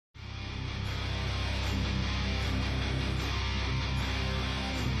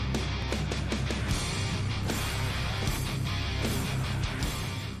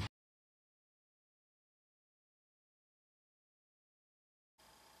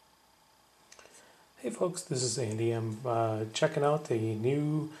Hey folks, this is Andy. I'm checking out the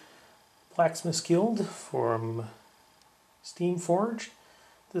new Blacksmiths Guild from Steamforged.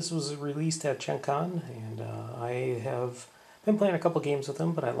 This was released at Gen Con, and I have been playing a couple games with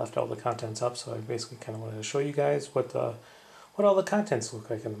them, but I left all the contents up, so I basically kind of wanted to show you guys what all the contents look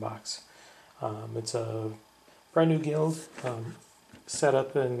like in the box. It's a brand new guild, set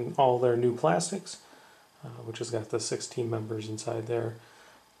up in all their new plastics, which has got the 6 team members inside there.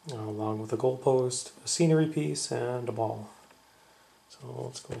 Along with a goalpost, a scenery piece, and a ball. So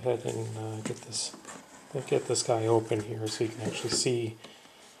let's go ahead and get this guy open here so you can actually see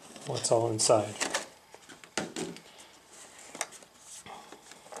what's all inside.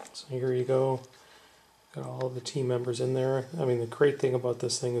 So here you go. Got all the team members in there. I mean, the great thing about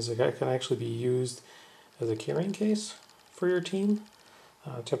this thing is it can actually be used as a carrying case for your team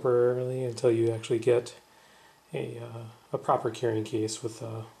temporarily until you actually get a proper carrying case with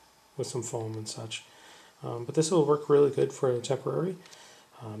some foam and such. But this will work really good for a temporary.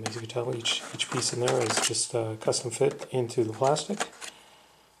 As you can tell, each piece in there is just custom fit into the plastic.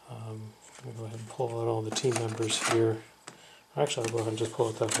 I'm going to go ahead and pull out all the team members here. Actually, I'll go ahead and just pull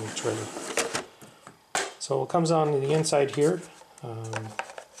it out when it's ready. So what comes on the inside here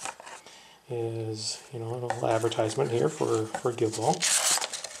is a little advertisement here for Guild Ball,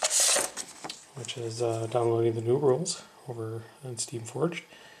 which is downloading the new rules over in Steamforged.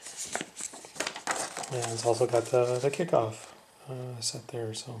 And it's also got the kickoff set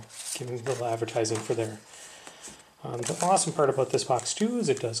there, so giving a little advertising for there. The awesome part about this box too is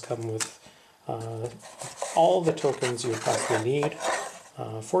it does come with all the tokens you possibly need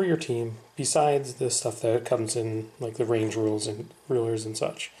for your team, besides the stuff that comes in, like the range rules and rulers and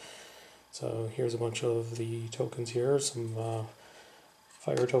such. So here's a bunch of the tokens here, some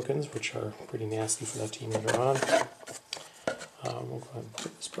fire tokens, which are pretty nasty for that team later on. We'll go ahead and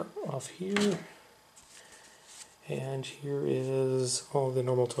put this part off here. And here is all the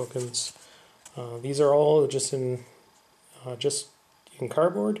normal tokens. These are all just in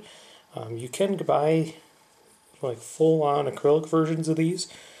cardboard. You can buy like full-on acrylic versions of these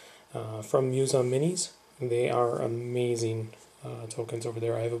from Museum Minis. They are amazing tokens over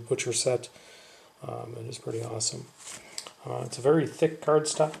there. I have a butcher set. It is pretty awesome. It's a very thick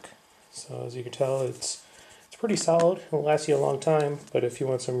cardstock, so as you can tell, it's pretty solid. It'll last you a long time. But if you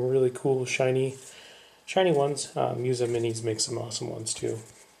want some really cool, shiny ones, Museum Minis make some awesome ones too.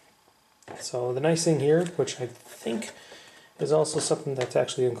 So the nice thing here, which I think is also something that's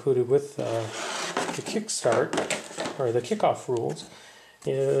actually included with the kickstart or the kickoff rules,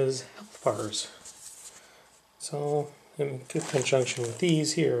 is health bars. So in conjunction with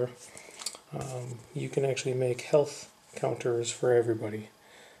these here, you can actually make health counters for everybody.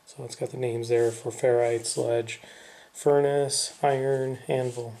 So it's got the names there for ferrite, sledge, furnace, iron,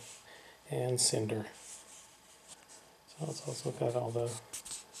 anvil, and cinder. So it's also got all the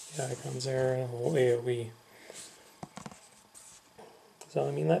icons there and a little AoE. So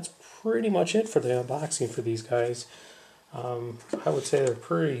I mean, that's pretty much it for the unboxing for these guys. I would say they're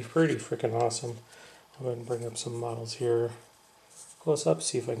pretty freaking awesome. I'm going to bring up some models here close up,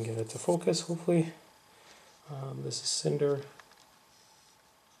 see if I can get it to focus, hopefully. This is cinder.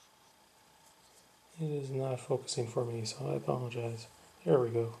 It is not focusing for me, so I apologize. There we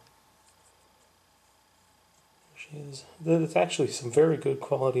go. There she is. It's actually some very good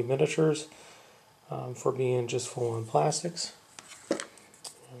quality miniatures for being just full-on plastics.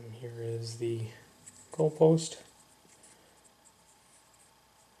 Here is the goalpost.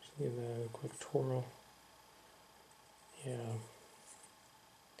 Just give that a quick twirl. Yeah.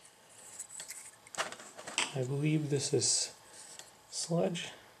 I believe this is sledge.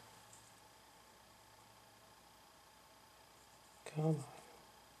 Come on.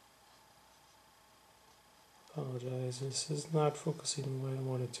 Apologize, this is not focusing the way I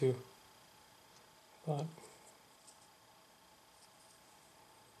want it to. But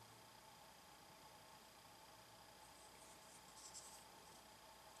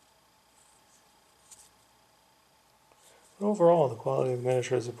overall, the quality of the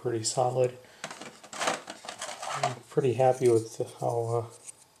miniatures are pretty solid. I'm pretty happy with how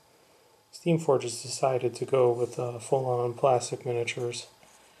Steamforged has decided to go with full-on plastic miniatures.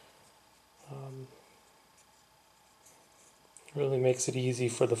 Really makes it easy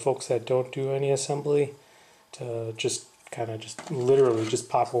for the folks that don't do any assembly to just literally just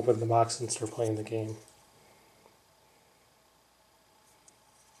pop open the box and start playing the game.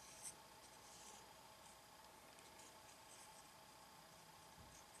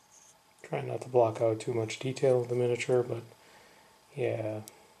 Try not to block out too much detail of the miniature, but yeah,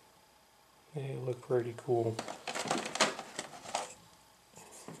 they look pretty cool.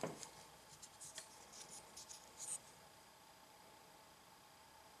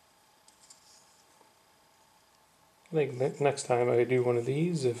 I think next time I do one of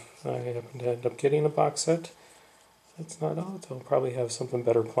these, if I happen to end up getting a box set that's not out, I'll probably have something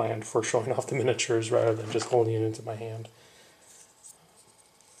better planned for showing off the miniatures rather than just holding it into my hand.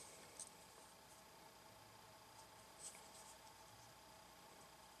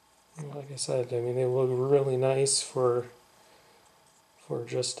 Like I said, I mean, they look really nice for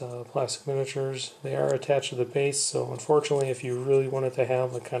just plastic miniatures. They are attached to the base, so unfortunately, if you really wanted to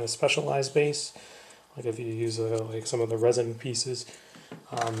have a kind of specialized base, like if you use like some of the resin pieces,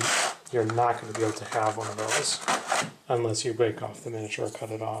 you're not going to be able to have one of those unless you break off the miniature or cut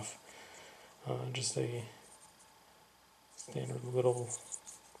it off. Just a standard little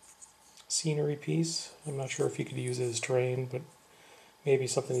scenery piece. I'm not sure if you could use it as terrain, but maybe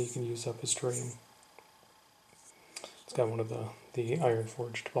something you can use up as terrain. It's got one of the iron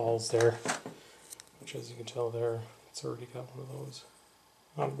forged balls there, which, as you can tell there, it's already got one of those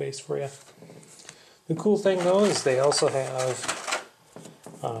on the base for you. The cool thing though is they also have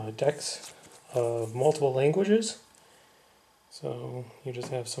decks of multiple languages. So you just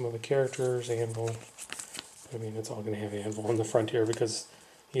have some of the characters, Anvil. I mean, it's all going to have Anvil on the front here because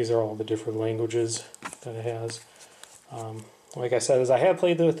these are all the different languages that it has. Like I said, I have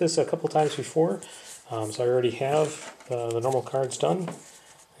played with this a couple times before, so I already have the normal cards done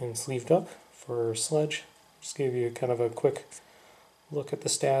and sleeved up for Sledge. Just give you kind of a quick look at the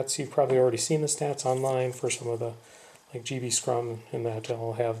stats. You've probably already seen the stats online for some of the, like GB Scrum and that.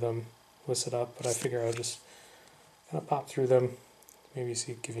 I'll have them listed up, but I figure I'll just kind of pop through them, maybe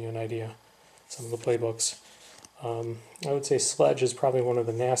give you an idea. Some of the playbooks. I would say Sledge is probably one of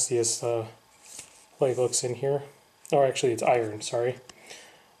the nastiest playbooks in here. Or actually, it's Iron, sorry.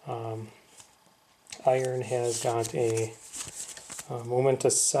 Iron has got a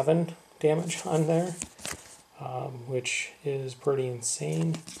momentous 7 damage on there, which is pretty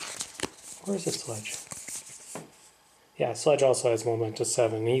insane. Where is it, Sledge? Yeah, Sledge also has momentous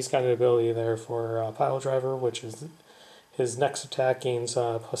 7. He's got an ability there for Pile Driver, which is his next attack gains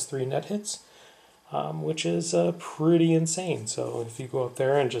 +3 net hits, which is pretty insane. So if you go up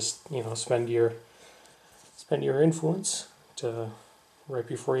there and just spend your influence to right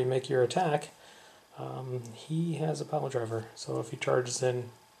before you make your attack, he has a Pile Driver. So if he charges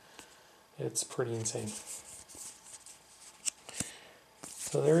in, it's pretty insane.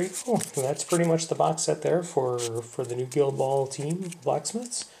 So there you go. And that's pretty much the box set there for the new Guild Ball team,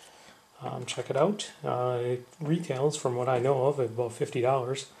 Blacksmiths. Check it out. It retails, from what I know of, at about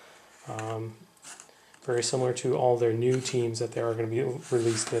 $50. Very similar to all their new teams that they are going to be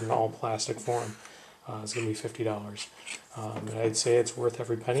released in all plastic form. It's going to be $50. And I'd say it's worth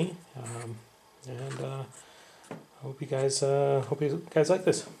every penny. I hope you guys like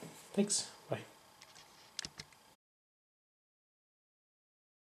this. Thanks.